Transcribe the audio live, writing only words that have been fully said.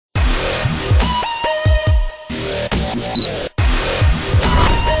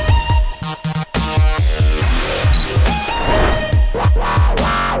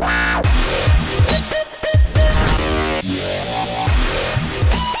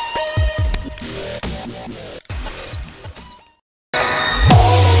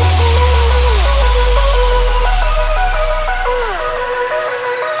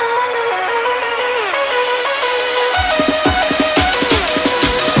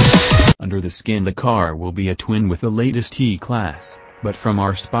under the skin the car will be a twin with the latest E-Class, but from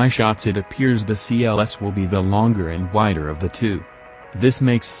our spy shots it appears the CLS will be the longer and wider of the two. This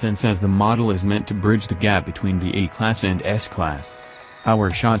makes sense as the model is meant to bridge the gap between the A-Class and S-Class.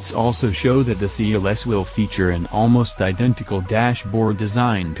 Our shots also show that the CLS will feature an almost identical dashboard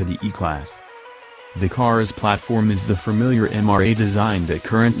design to the E-Class. The car's platform is the familiar MRA design that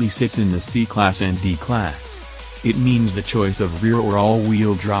currently sits in the C-Class and D-Class. It means the choice of rear or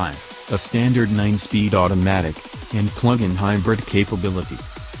all-wheel drive, a standard 9-speed automatic, and plug-in hybrid capability.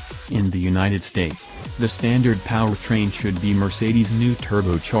 In the United States, the standard powertrain should be Mercedes' new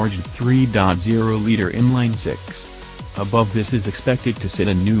turbocharged 3.0-liter inline-6. Above this is expected to sit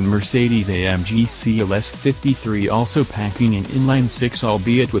a new Mercedes-AMG CLS 53, also packing an inline-6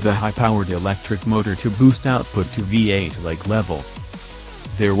 albeit with a high-powered electric motor to boost output to V8-like levels.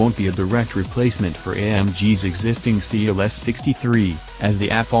 There won't be a direct replacement for AMG's existing CLS 63, as the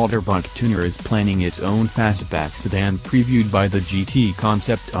Affolterbach tuner is planning its own fastback sedan previewed by the GT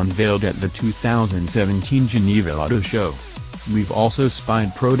concept unveiled at the 2017 Geneva Auto Show. We've also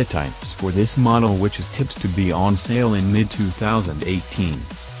spied prototypes for this model, which is tipped to be on sale in mid-2018.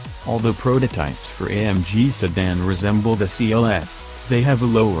 Although prototypes for AMG sedan resemble the CLS, they have a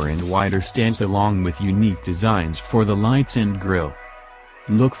lower and wider stance along with unique designs for the lights and grille.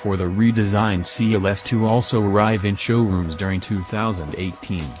 Look for the redesigned CLS to also arrive in showrooms during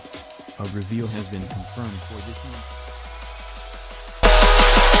 2018. A reveal has been confirmed for this month.